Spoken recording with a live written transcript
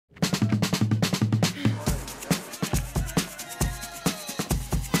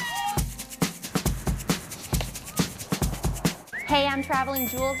I'm Traveling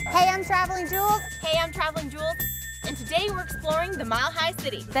Jules. Hey, I'm Traveling Jules. Hey, I'm Traveling Jules. And today we're exploring the Mile High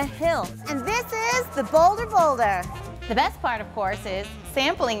City. The Hill. And this is the Boulder. The best part, of course, is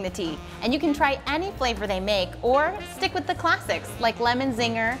sampling the tea. And you can try any flavor they make or stick with the classics like Lemon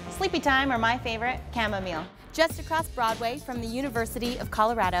Zinger, Sleepy Time, or my favorite, Chamomile. Just across Broadway from the University of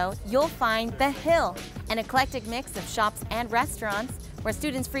Colorado, you'll find The Hill, an eclectic mix of shops and restaurants where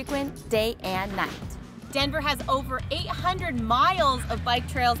students frequent day and night. Denver has over 800 miles of bike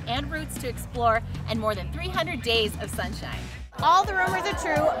trails and routes to explore and more than 300 days of sunshine. All the rumors are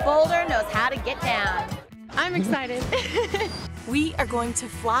true. Boulder knows how to get down. I'm excited. We are going to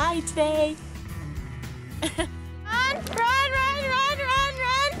fly today. Run!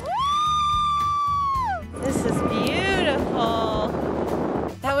 Woo! This is beautiful.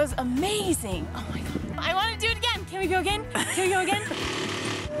 That was amazing. Oh my God. I want to do it again. Can we go again? Can we go again?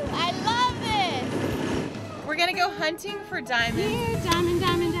 I love this. We're gonna go hunting for diamonds. Here, diamond.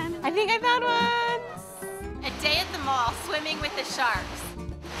 I think I found one. A day at the mall swimming with the sharks.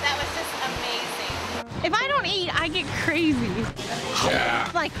 That was just amazing. If I don't eat, I get crazy. Yeah.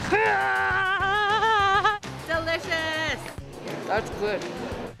 Like, delicious. That's good.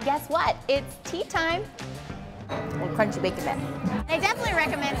 Guess what? It's tea time. Well, crunchy bacon bit. I definitely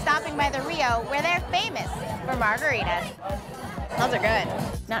recommend stopping by the Rio, where they're famous for margaritas. Those are good.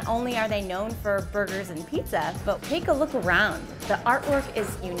 Not only are they known for burgers and pizza, but take a look around. The artwork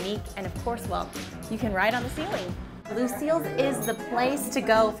is unique, and of course, well, you can ride on the ceiling. Lucille's is the place to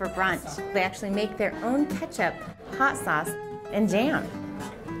go for brunch. They actually make their own ketchup, hot sauce, and jam.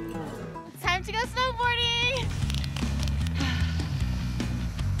 Time to go snowboarding.